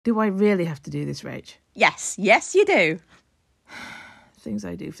Do I really have to do this, Rach? Yes, you do. Things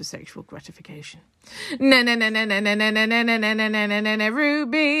I do for sexual gratification. No,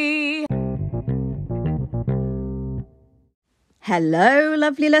 Ruby. Hello,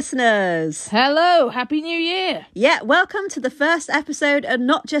 lovely listeners. Hello, Happy New Year. Yeah, welcome to the first episode of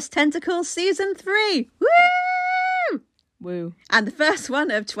Not Just Tentacles Season 3. Woo! Woo. And the first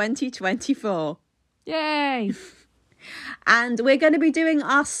one of 2024. Yay. And we're going to be doing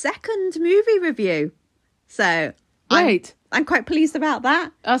our second movie review. So, Great. I'm quite pleased about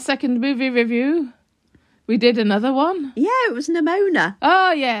that. Our second movie review. We did another one. Yeah, it was Nimona.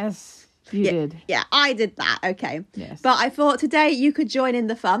 Oh, yes. You did. Yeah, I did that. Okay. Yes. But I thought today you could join in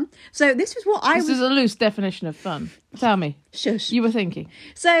the fun. So this was what This is a loose definition of fun. Tell me. Shush. You were thinking.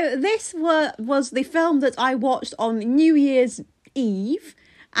 So this was the film that I watched on New Year's Eve.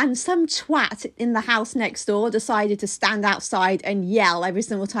 And some twat in the house next door decided to stand outside and yell every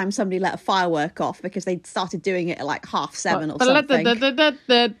single time somebody let a firework off because they started doing it at like 7:30 or something.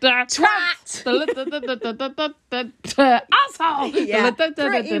 Twat! Asshole! Yeah,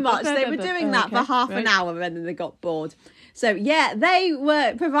 pretty much. They were doing that for half an hour and then they got bored. So yeah, they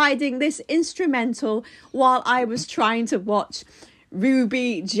were providing this instrumental while I was trying to watch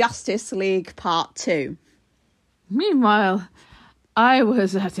RWBY Justice League Part 2. Meanwhile, I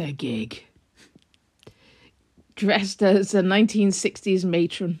was at a gig, dressed as a 1960s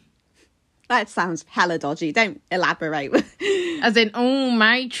matron. That sounds hella dodgy. Don't elaborate. As in, oh,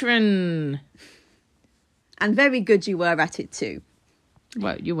 matron. And very good you were at it too.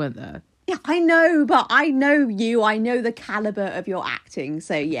 Well, you weren't there. Yeah, I know, but I know you. I know the calibre of your acting.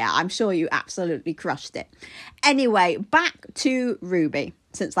 So yeah, I'm sure you absolutely crushed it. Anyway, back to RWBY,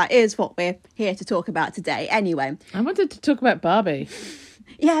 since that is what we're here to talk about today. Anyway. I wanted to talk about Barbie.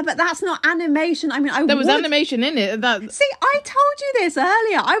 Yeah, but that's not animation. I mean, there was animation in it. See, I told you this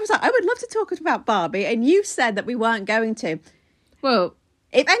earlier. I was like, I would love to talk about Barbie, and you said that we weren't going to. Well,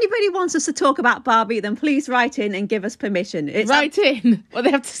 if anybody wants us to talk about Barbie, then please write in and give us permission. Write in. Well,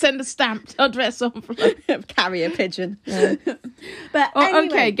 they have to send a stamped address on for carrier pigeon. Yeah. But anyway.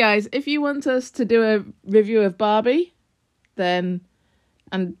 Okay, guys, if you want us to do a review of Barbie, then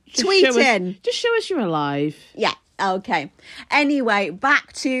tweet in. Just show us you're alive. Yeah. Okay. Anyway,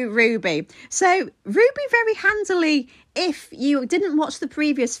 back to RWBY. So RWBY very handily, if you didn't watch the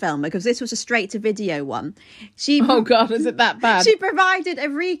previous film, because this was a straight-to-video one. Oh, God, is it that bad? She provided a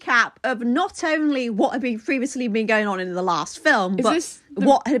recap of not only what had previously been going on in the last film, but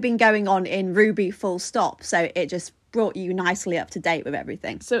what had been going on in RWBY full stop. So it just brought you nicely up to date with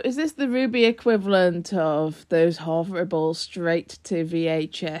everything. So is this the RWBY equivalent of those horrible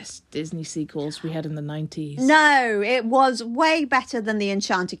straight-to-VHS Disney sequels we had in the 90s? No, it was way better than the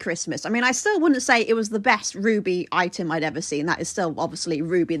Enchanted Christmas. I mean, I still wouldn't say it was the best RWBY item I'd ever seen. That is still obviously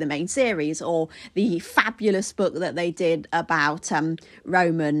RWBY the main series, or the fabulous book that they did about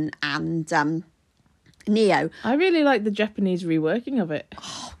Roman and Neo. I really like the Japanese reworking of it.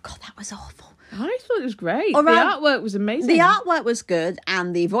 Oh, God, that was awful. I thought it was great. The artwork was amazing. The artwork was good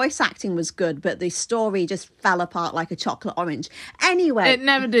and the voice acting was good, but the story just fell apart like a chocolate orange. Anyway. It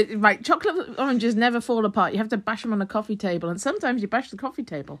never did. Right, chocolate oranges never fall apart. You have to bash them on a coffee table, and sometimes you bash the coffee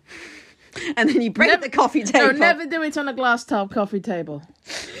table. And then you break the coffee table. No, never do it on a glass top coffee table.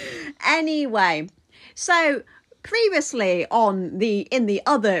 Anyway, so previously in the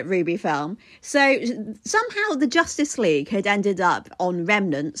other RWBY film, so somehow the Justice League had ended up on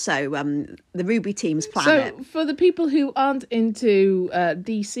Remnant, so the RWBY team's planet. So for the people who aren't into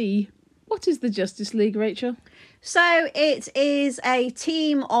DC, what is the Justice League, Rachel? So it is a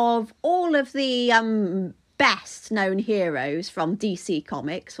team of all of the best known heroes from DC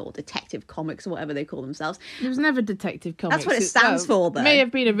Comics or Detective Comics or whatever they call themselves. It was never Detective Comics. That's what it stands for, though. It may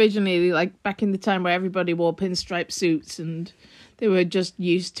have been originally like back in the time where everybody wore pinstripe suits and they were just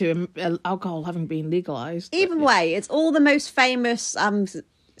used to alcohol having been legalized. Either way, it's all the most famous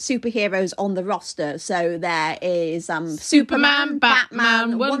superheroes on the roster. So there is Superman,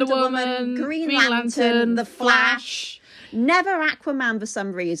 Batman, Wonder Woman, Green Lantern, The Flash. Never Aquaman for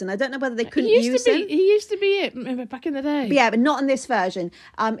some reason. I don't know whether they couldn't use him. He used to be it back in the day. But yeah, but not in this version.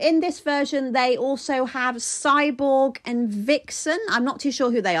 In this version, they also have Cyborg and Vixen. I'm not too sure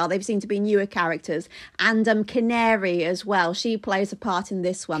who they are. They seem to be newer characters. And Canary as well. She plays a part in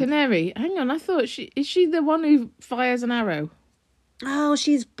this one. Canary? Hang on, I thought is she the one who fires an arrow? Oh,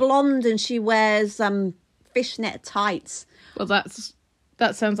 she's blonde and she wears fishnet tights. Well,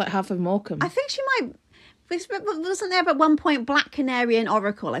 that sounds like half of Morecambe. I think she might... Wasn't there at one point Black Canary and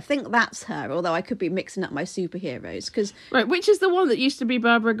Oracle? I think that's her, although I could be mixing up my superheroes. Right, which is the one that used to be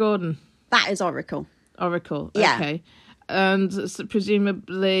Barbara Gordon? That is Oracle. Oracle, yeah. Okay. and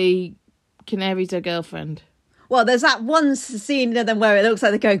presumably Canary's her girlfriend. Well, there's that one scene of them where it looks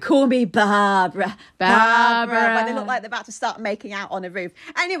like they're going, call me Barbara, Barbara, but they look like they're about to start making out on a roof.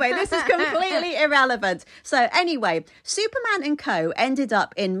 Anyway, this is completely irrelevant. So anyway, Superman and co. ended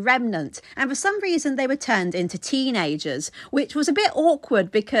up in Remnant, and for some reason they were turned into teenagers, which was a bit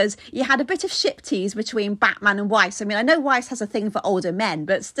awkward because you had a bit of ship tease between Batman and Weiss. I mean, I know Weiss has a thing for older men,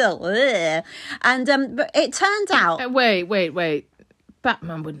 but still, ugh. And but it turned out... Wait.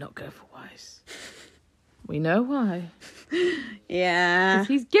 Batman would not go for Weiss. We know why. Yeah. 'Cause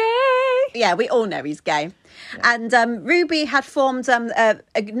he's gay. Yeah, we all know he's gay. Yeah. And RWBY had formed a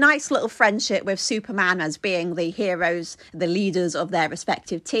nice little friendship with Superman as being the heroes, the leaders of their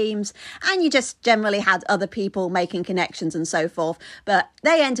respective teams. And you just generally had other people making connections and so forth. But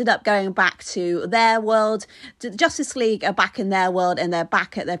they ended up going back to their world. The Justice League are back in their world and they're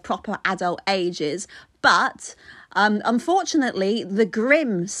back at their proper adult ages. But... unfortunately, the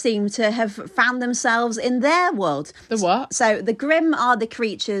Grimm seem to have found themselves in their world. The what? So the Grimm are the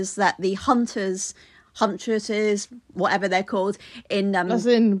creatures that the huntresses, whatever they're called, in... As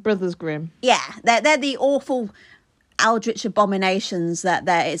in Brothers Grimm. Yeah, they're the awful eldritch abominations that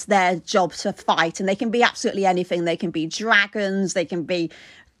it's their job to fight. And they can be absolutely anything. They can be dragons, they can be...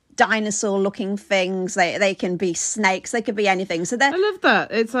 dinosaur-looking things, they can be snakes, they could be anything. So I love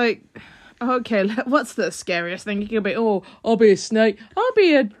that. It's like... Okay, what's the scariest thing? You can be, I'll be a snake, I'll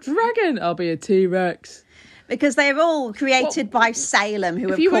be a dragon, I'll be a T-Rex. Because they're all created by Salem, who, of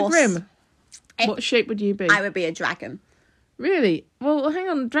course... If you were Grimm, what shape would you be? I would be a dragon. Really? Well, hang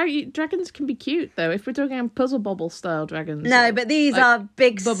on. Dragons can be cute, though, if we're talking Puzzle Bobble-style dragons. No, but these are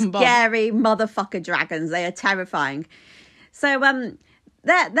big, scary motherfucker dragons. They are terrifying. So,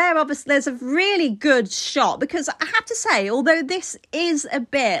 They're obviously, there's a really good shot because I have to say, although this is a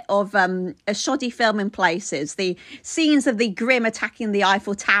bit of a shoddy film in places, the scenes of the Grimm attacking the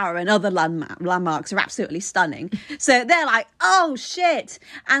Eiffel Tower and other landmarks are absolutely stunning. So they're like, oh shit.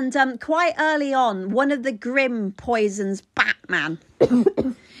 And quite early on, one of the Grimm poisons Batman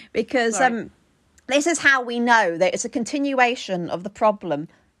because this is how we know that it's a continuation of the problem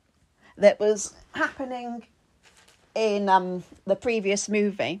that was happening in the previous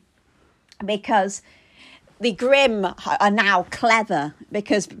movie, because the Grimm are now clever,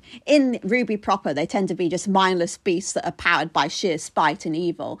 because in RWBY proper they tend to be just mindless beasts that are powered by sheer spite and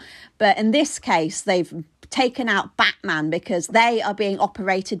evil, but in this case they've taken out Batman because they are being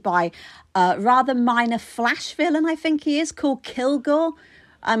operated by a rather minor Flash villain, I think he is, called Kilgore,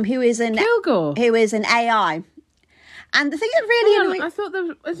 who is an AI. And the thing that really I thought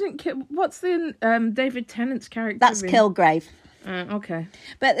there wasn't... What's the David Tennant's character? That's Kilgrave. Okay.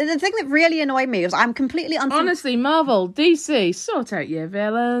 But the thing that really annoyed me was I'm completely... Honestly, Marvel, DC, sort out your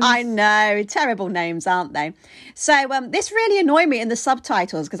villains. I know. Terrible names, aren't they? So this really annoyed me in the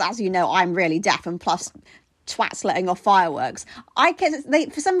subtitles because, as you know, I'm really deaf, and plus twats letting off fireworks.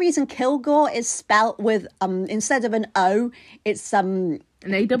 For some reason, Kilgore is spelt with, instead of an O, it's... an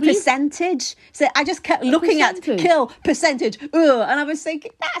AW? Percentage. So I just kept looking at kill percentage, and I was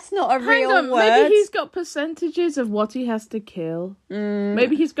thinking that's not a real word. Maybe he's got percentages of what he has to kill.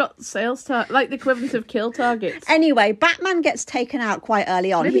 Maybe he's got sales like the equivalent of kill targets. Anyway, Batman gets taken out quite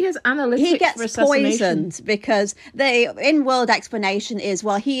early on. Maybe he has analytics. He gets for assassination. poisoned because the in-world explanation is,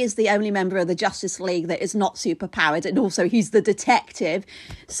 well, he is the only member of the Justice League that is not superpowered, and also he's the detective.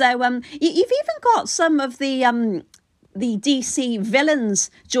 So you've even got some of the DC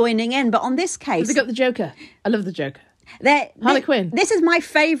villains joining in, but on this case... They got the Joker. I love the Joker. Harley Quinn. This is my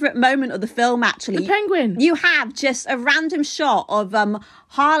favourite moment of the film, actually. The Penguin. You have just a random shot of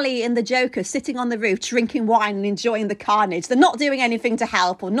Harley and the Joker sitting on the roof, drinking wine and enjoying the carnage. They're not doing anything to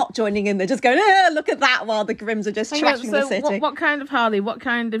help or not joining in. They're just going, look at that, while the Grimms are just trashing the city. What kind of Harley, what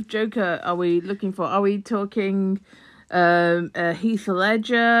kind of Joker are we looking for? Are we talking... Heath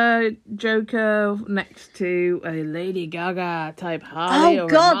Ledger Joker next to a Lady Gaga type Harley? Oh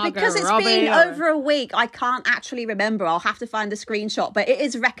God, because it's been over a week, I can't actually remember. I'll have to find the screenshot, but it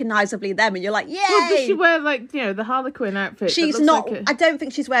is recognisably them, and you're like, yay! Well, does she wear the Harlequin outfit? She's not. I don't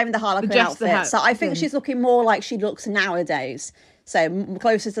think she's wearing the Harlequin outfit. So I think she's looking more like she looks nowadays. So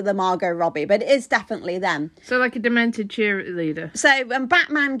closer to the Margot Robbie, but it is definitely them. So like a demented cheerleader. So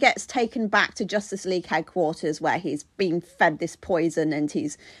Batman gets taken back to Justice League headquarters where he's being fed this poison and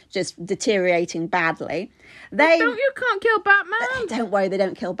he's just deteriorating badly. You can't kill Batman. Don't worry, they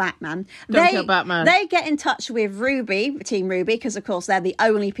don't kill Batman. Don't kill Batman. They get in touch with RWBY, Team RWBY, because of course they're the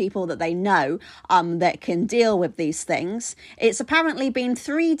only people that they know that can deal with these things. It's apparently been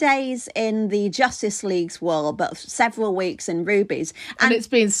 3 days in the Justice League's world, but several weeks in RWBY. days. And it's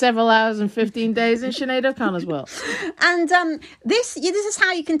been several hours and 15 days in Sinead O'Connor's world. And this is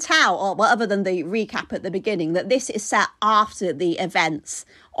how you can tell, or well, other than the recap at the beginning, that this is set after the events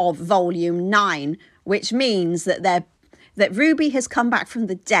of Volume 9, which means that Ruby has come back from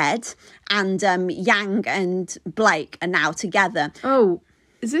the dead, and Yang and Blake are now together. Oh,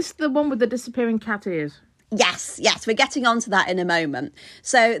 is this the one with the disappearing cat ears? Yes, we're getting onto that in a moment.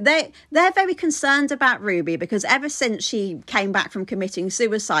 So they're very concerned about Ruby because ever since she came back from committing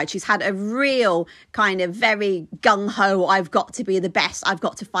suicide, she's had a real kind of very gung-ho, I've got to be the best, I've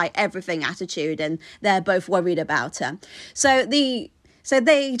got to fight everything attitude, and they're both worried about her. So the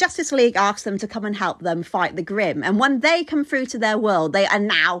Justice League asks them to come and help them fight the Grimm. And when they come through to their world, they are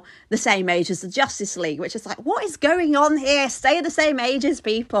now the same age as the Justice League, which is like, what is going on here? Stay the same age as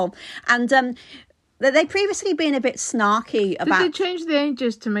people. And they've previously been a bit snarky about... Did they change the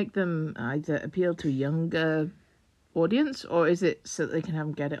ages to make them either appeal to a younger audience, or is it so that they can have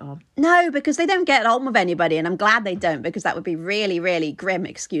them get it on? No, because they don't get on with anybody, and I'm glad they don't, because that would be really, really grim,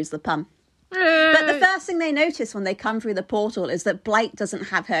 excuse the pun. But the first thing they notice when they come through the portal is that Blake doesn't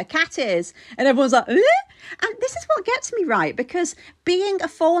have her cat ears. And everyone's like, eh? And this is what gets me right, because being a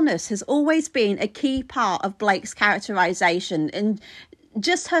faunus has always been a key part of Blake's characterization and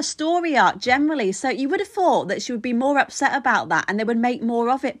just her story arc generally. So you would have thought that she would be more upset about that and they would make more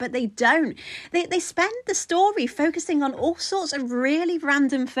of it, but they don't. They spend the story focusing on all sorts of really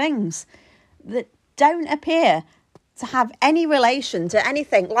random things that don't appear to have any relation to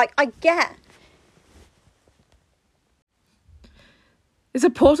anything. Like, I get... Is a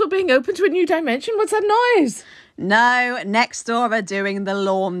portal being opened to a new dimension? What's that noise? No, next door are doing the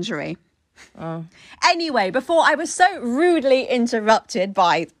laundry. Oh. Anyway, before I was so rudely interrupted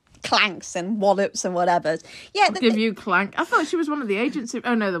by clanks and wallops and whatever. Yeah, I'll give you clank. I thought she was one of the agents.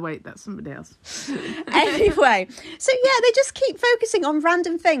 Oh no, wait, that's somebody else. Anyway, so yeah, they just keep focusing on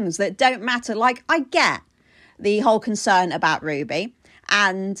random things that don't matter. Like, I get the whole concern about Ruby.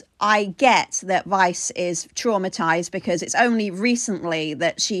 And I get that Vice is traumatized because it's only recently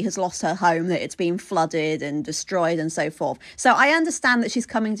that she has lost her home, that it's been flooded and destroyed and so forth. So I understand that she's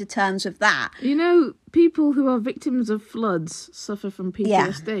coming to terms with that. You know, people who are victims of floods suffer from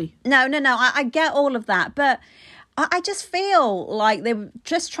PTSD. Yeah. No, I get all of that. But I just feel like they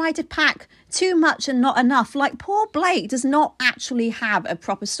just try to pack too much and not enough. Like, poor Blake does not actually have a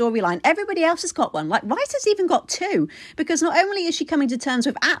proper storyline. Everybody else has got one. Like, Vice has even got two, because not only is she coming to terms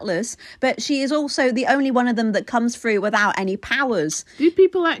with Atlas, but she is also the only one of them that comes through without any powers. Do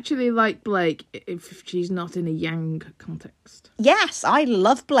people actually like Blake if she's not in a Yang context? Yes, I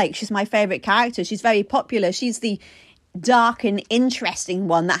love Blake. She's my favourite character. She's very popular. She's the dark and interesting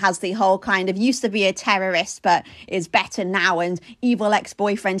one that has the whole kind of used to be a terrorist but is better now, and evil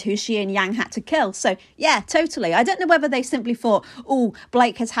ex-boyfriend who she and Yang had to kill. So yeah, totally. I don't know whether they simply thought, oh,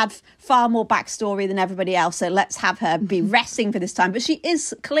 Blake has had far more backstory than everybody else, so let's have her be resting for this time. But she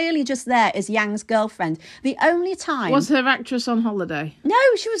is clearly just there as Yang's girlfriend. The only time... Was her actress on holiday? No,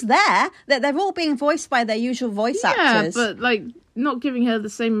 she was there. They're all being voiced by their usual voice actors. Yeah, but like not giving her the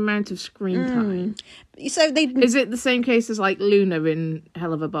same amount of screen time. So is it the same case as like Luna in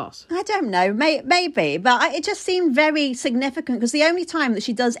Hell of a Boss? I don't know, maybe, but it just seemed very significant because the only time that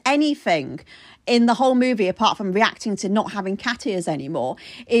she does anything in the whole movie, apart from reacting to not having cat ears anymore,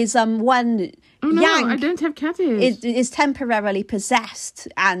 is when Yang, I don't have cat ears, is temporarily possessed,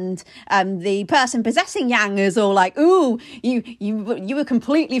 and the person possessing Yang is all like, "Ooh, you were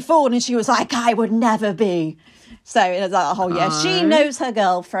completely fooled," and she was like, "I would never be." So it's like, oh yeah, she knows her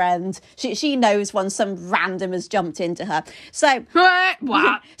girlfriend. She knows when some random has jumped into her. So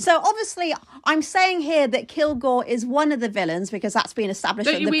what? So obviously, I'm saying here that Kilgore is one of the villains because that's been established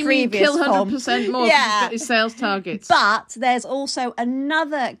in the previous kill 100% more? Yeah, his sales targets. But there's also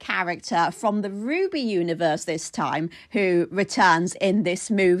another character from the RWBY universe this time who returns in this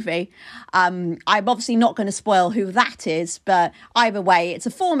movie. I'm obviously not going to spoil who that is, but either way, it's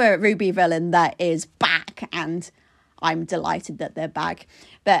a former RWBY villain that is back, and I'm delighted that they're back.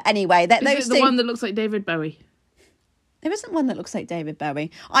 But anyway, is it the one that looks like David Bowie? There isn't one that looks like David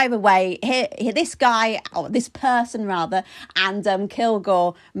Bowie. Either way, here this guy, or this person rather, and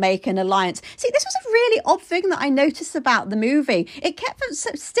Kilgore make an alliance. See, this was a really odd thing that I noticed about the movie. It kept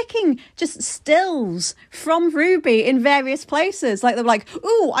sticking just stills from RWBY in various places. Like, they were like,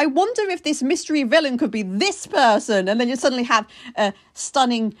 ooh, I wonder if this mystery villain could be this person. And then you suddenly have a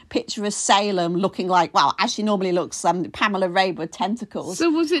stunning picture of Salem looking like, well, as she normally looks, Pamela Rabe with tentacles. So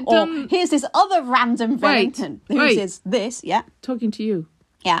was it done... Or here's this other random villain who's this, yeah. Talking to you.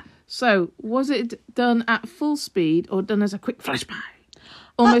 Yeah. So, was it done at full speed or done as a quick flashback?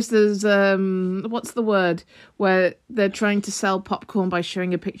 Almost as, what's the word? Where they're trying to sell popcorn by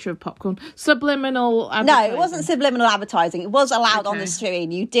showing a picture of popcorn. Subliminal advertising. No, it wasn't subliminal advertising. It was allowed on the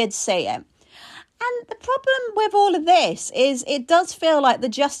screen. You did see it. And the problem with all of this is it does feel like the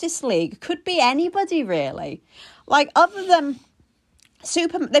Justice League could be anybody, really. Like, other than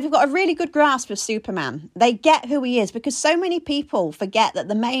Superman, they've got a really good grasp of Superman. They get who he is, because so many people forget that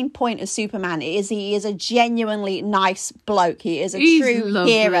the main point of Superman is he is a genuinely nice bloke. He is a true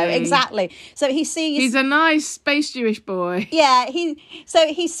lovely. hero. Exactly. So he sees... He's a nice space Jewish boy. Yeah, he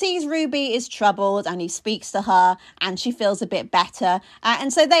sees Ruby is troubled and he speaks to her and she feels a bit better.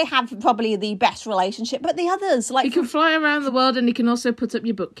 And so they have probably the best relationship. But the others, like... He can fly around the world and he can also put up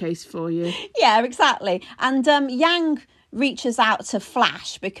your bookcase for you. Yeah, exactly. And Yang reaches out to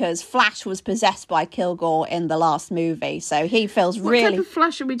Flash because Flash was possessed by Kilgore in the last movie. So he feels really... What type of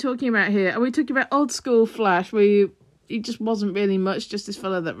Flash are we talking about here? Are we talking about old school Flash where he just wasn't really much, just this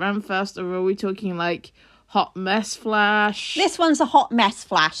fella that ran fast? Or are we talking like hot mess Flash? This one's a hot mess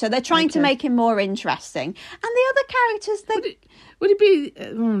Flash. So they're trying to make him more interesting. And the other characters... Would it be...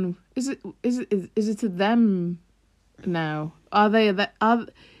 Is it to them now? Are they...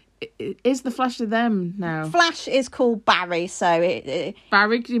 Is the Flash to them now? Flash is called Barry, so...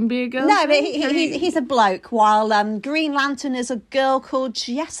 Barry can be a girl? No, but he's a bloke, while Green Lantern is a girl called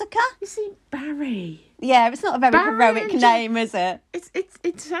Jessica. Is he Barry? Yeah, it's not a very heroic name, is it?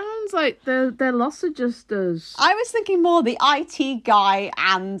 It sounds like they're loss adjusters. I was thinking more the IT guy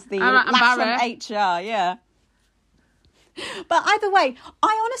and the lass from HR, yeah. But either way,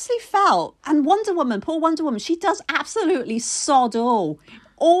 I honestly felt, and poor Wonder Woman, she does absolutely sod all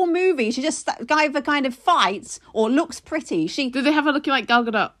movies. She just either kind of fights or looks pretty. Do they have her looking like Gal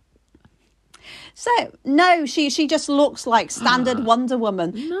Gadot? So no, she just looks like standard Wonder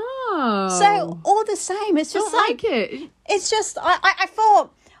Woman. No. So all the same, it's just like it. It's just I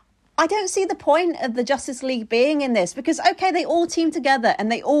thought, I don't see the point of the Justice League being in this, because, okay, they all team together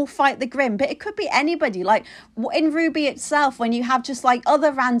and they all fight the Grimm, but it could be anybody. Like in RWBY itself, when you have just like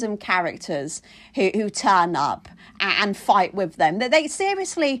other random characters who turn up and fight with them. They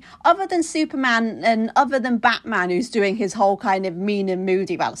seriously, other than Superman and other than Batman, who's doing his whole kind of mean and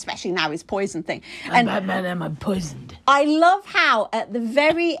moody, well, especially now his poison thing. I'm Batman and I'm poisoned. I love how at the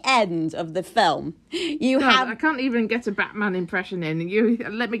very end of the film, I can't even get a Batman impression in.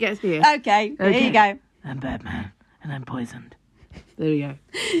 Let me get here. Okay, here you go. I'm Batman and I'm poisoned. There we go.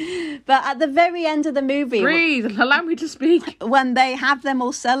 But at the very end of the movie... Breathe, allow me to speak. When they have them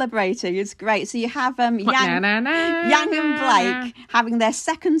all celebrating, it's great. So you have Yang and Blake having their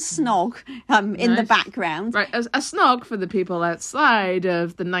second snog in the background. Right, a snog for the people outside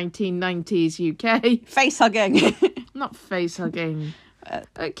of the 1990s UK. Face hugging. Not face hugging.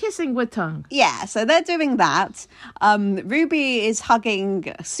 Kissing with tongue. Yeah, so they're doing that. RWBY is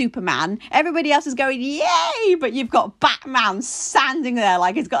hugging Superman. Everybody else is going, yay! But you've got Batman standing there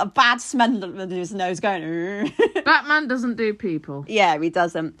like he's got a bad smell under his nose going... Batman doesn't do people. Yeah, he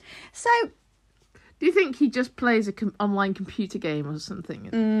doesn't. So... Do you think he just plays an online computer game or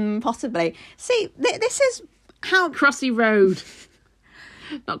something? Possibly. See, this is how... Crossy Road.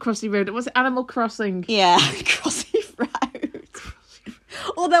 Not Crossy Road. Was it Animal Crossing? Yeah, Crossy Road.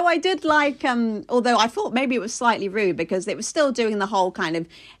 Although I did like, although I thought maybe it was slightly rude because it was still doing the whole kind of,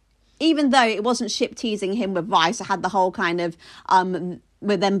 even though it wasn't ship teasing him with Vice, it had the whole kind of,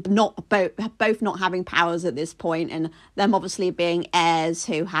 with them both not having powers at this point, and them obviously being heirs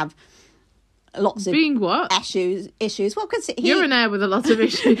who have lots of issues. Well, because you're an heir with a lot of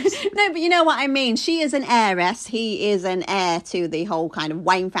issues. No, but you know what I mean. She is an heiress. He is an heir to the whole kind of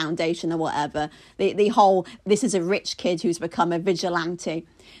Wayne Foundation or whatever. The whole, this is a rich kid who's become a vigilante.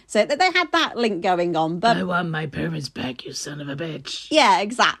 So they had that link going on. But I want my parents back, you son of a bitch. Yeah,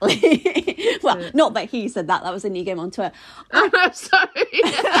 exactly. Well, not that he said that. That was a new game on Twitter. Oh, no, sorry.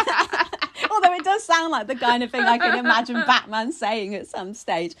 Although it does sound like the kind of thing I can imagine Batman saying at some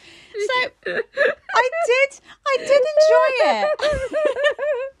stage. So I did enjoy it.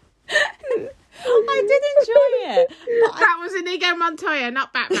 I did enjoy it. That was Inigo Montoya,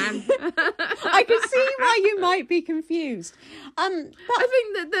 not Batman. I can see why you might be confused. But I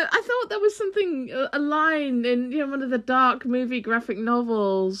think that I thought there was something, a line in one of the dark movie graphic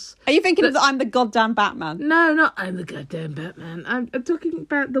novels. Are you thinking of I'm the goddamn Batman? No, not I'm the goddamn Batman. I'm talking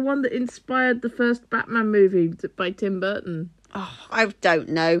about the one that inspired the first Batman movie by Tim Burton. Oh, I don't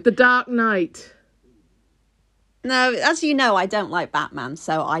know. The Dark Knight. No, as you know, I don't like Batman,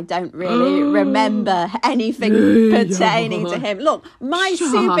 so I don't really remember anything pertaining to him. Look, my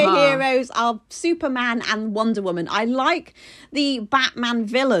superheroes are Superman and Wonder Woman. I like the Batman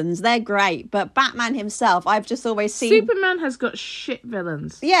villains. They're great, but Batman himself, I've just always seen... Superman has got shit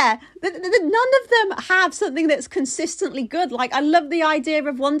villains. Yeah, none of them have something that's consistently good. Like, I love the idea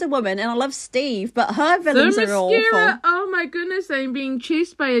of Wonder Woman, and I love Steve, but her villains are awful. Oh my goodness, I'm being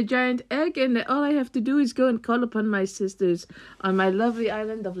chased by a giant egg, and all I have to do is go and call upon my sisters on my lovely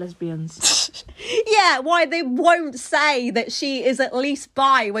island of lesbians. Yeah, why they won't say that she is at least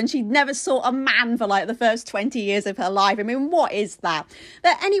bi when she never saw a man for like the first 20 years of her life. I mean, what is that?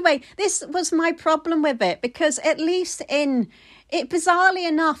 But anyway, this was my problem with it, because at least in it, bizarrely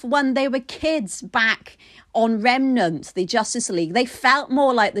enough, when they were kids back on Remnant, the Justice League, they felt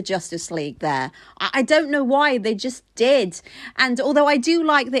more like the Justice League there. I don't know why, they just did. And although I do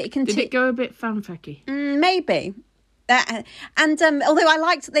like that it can... Did it go a bit fanficky? Maybe. Although I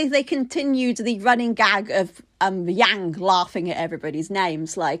liked they continued the running gag of Yang laughing at everybody's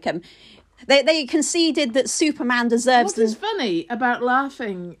names, like they conceded that Superman deserves... What is funny about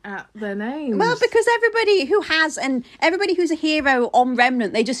laughing at their names? Well, because everybody who's a hero on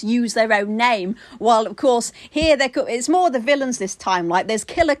Remnant, they just use their own name. Well, of course, here it's more the villains this time. Like, there's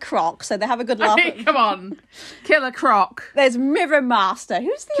Killer Croc, so they have a good laugh. Come on, Killer Croc. There's Mirror Master.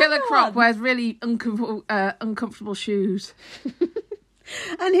 Who's the Killer other Croc one? wears really uncomfortable shoes.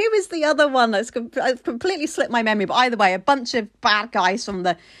 And who is the other one? I've completely slipped my memory. But either way, a bunch of bad guys from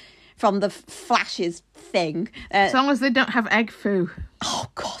the Flash's thing. As long as they don't have egg foo. Oh,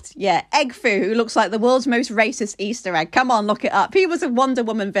 God, yeah. Egg Foo, who looks like the world's most racist Easter egg. Come on, look it up. He was a Wonder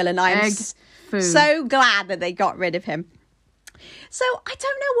Woman villain. I am so glad that they got rid of him. So I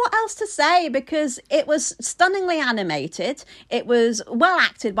don't know what else to say, because it was stunningly animated. It was well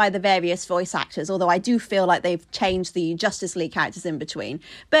acted by the various voice actors, although I do feel like they've changed the Justice League characters in between.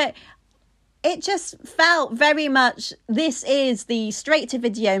 But it just felt very much, this is the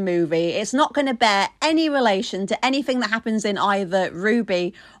straight-to-video movie. It's not going to bear any relation to anything that happens in either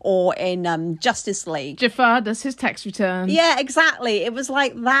RWBY or in Justice League. Jafar does his tax return. Yeah, exactly. It was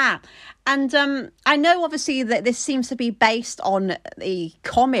like that. And I know, obviously, that this seems to be based on the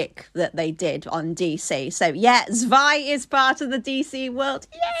comic that they did on DC. So, yeah, Zwei is part of the DC world.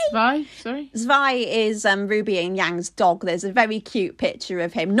 Yay! Zwei? Sorry? Zwei is RWBY and Yang's dog. There's a very cute picture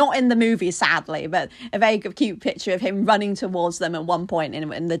of him. Not in the movie, sadly, but a very cute picture of him running towards them at one point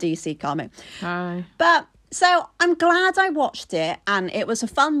in the DC comic. Hi. But... So I'm glad I watched it, and it was a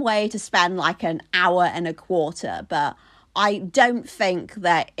fun way to spend like an hour and a quarter, but I don't think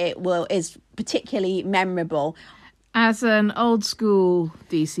that is particularly memorable. As an old school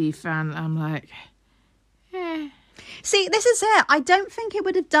DC fan, I'm like, See, this is it. I don't think it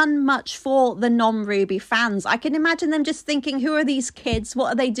would have done much for the non-RWBY fans. I can imagine them just thinking, who are these kids?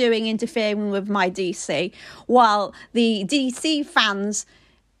 What are they doing interfering with my DC? While the DC fans...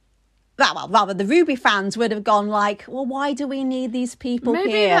 Well, rather, the RWBY fans would have gone like, well, why do we need these people here?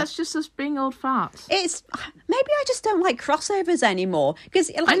 Maybe that's just us being old farts. Maybe I just don't like crossovers anymore.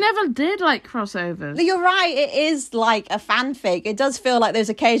 Because I never did like crossovers. You're right, it is like a fanfic. It does feel like those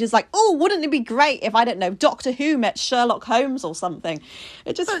occasions like, oh, wouldn't it be great if, I don't know, Doctor Who met Sherlock Holmes or something?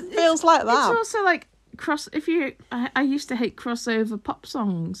 It just feels like that. It's also like I used to hate crossover pop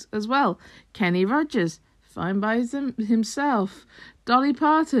songs as well. Kenny Rogers, fine by himself. Dolly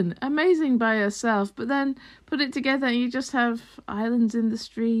Parton, amazing by herself, but then put it together and you just have Islands in the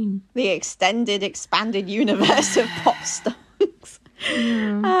Stream. The expanded universe of pop songs.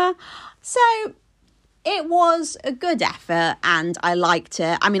 Yeah. So it was a good effort and I liked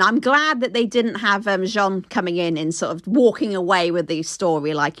it. I mean, I'm glad that they didn't have Jean coming in and sort of walking away with the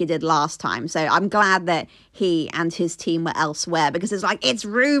story like he did last time. So I'm glad that he and his team were elsewhere, because it's like, it's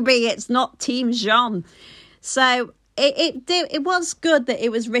RWBY, it's not Team Jean. So... It was good that it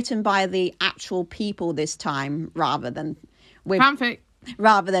was written by the actual people this time rather than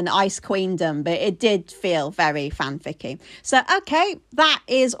Ice Queendom, but it did feel very fanficky. So, okay, that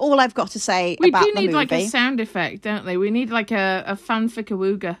is all I've got to say about the movie. We do need like a sound effect, don't they? We need like a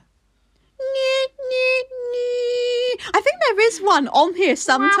fanfic-awooga. I think there is one on here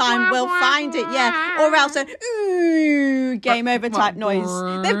sometime. We'll find it, yeah. Or else a game over type noise.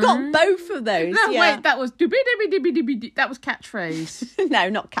 They've got both of those. No, yeah. wait, that was doobie-doobie-doobie-doobie. That was catchphrase. No,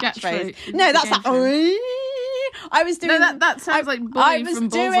 not catchphrase. No, that's like. I was doing. No, that sounds like Bully I was from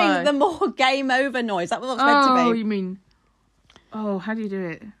doing Bullseye. the more game over noise. That was what it was meant to be. Oh, you mean? Oh, how do you do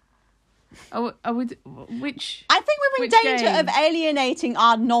it? Which? I think we're in danger of alienating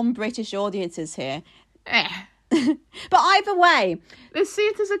our non-British audiences here. But either way, let's see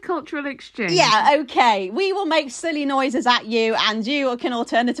it as a cultural exchange. yeah, okay. We will make silly noises at you, and you can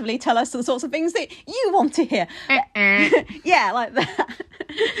alternatively tell us the sorts of things that you want to hear. Yeah, like that.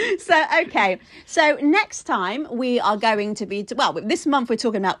 So, okay. So next time we are going to be, this month we're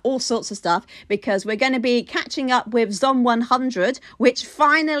talking about all sorts of stuff because we're going to be catching up with Zom 100, which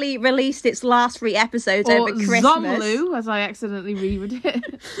finally released its last 3 episodes over Christmas. Zomlu, as I accidentally reread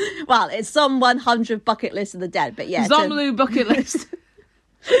it. Well, it's Zom 100 Bucket List of the Dead, but yeah. Zomlu Bucket List.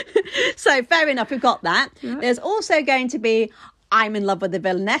 So fair enough, we've got that. Yeah. There's also going to be I'm in Love with the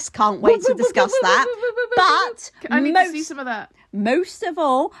Villainess. Can't wait to discuss that. But I need to see some of that. Most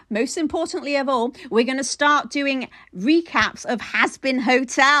importantly of all, we're going to start doing recaps of Has Been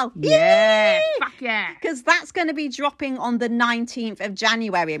Hotel. Yeah, fuck yeah. Because that's going to be dropping on the 19th of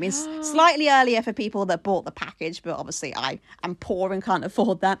January. I mean, slightly earlier for people that bought the package, but obviously I am poor and can't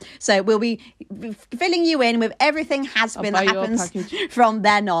afford that. So we'll be filling you in with everything Has Been that happens from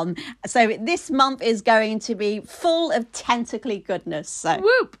then on. So this month is going to be full of tentacly goodness. So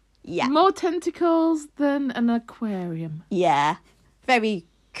whoop. Yeah. More tentacles than an aquarium. Yeah. Very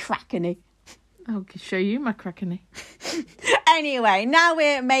krakeny. I'll show you my krakeny. Anyway, now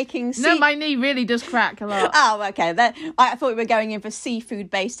we're making... No, my knee really does crack a lot. Oh, okay. I thought we were going in for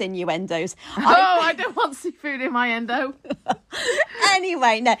seafood-based innuendos. I don't want seafood in my endo.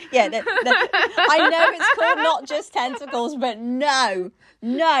 Anyway, no. Yeah, I know it's called Not Just Tentacles, but no,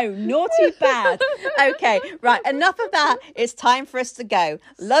 naughty bad. Okay, right, enough of that. It's time for us to go.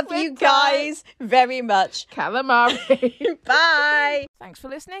 Love you guys very much. Calamari. Bye. Thanks for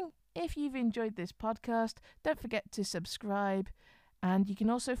listening. If you've enjoyed this podcast, don't forget to subscribe. And you can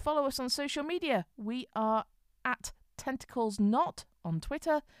also follow us on social media. We are at Tentacles Not on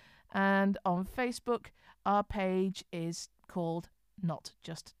Twitter. And on Facebook, our page is called Not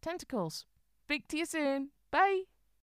Just Tentacles. Speak to you soon. Bye.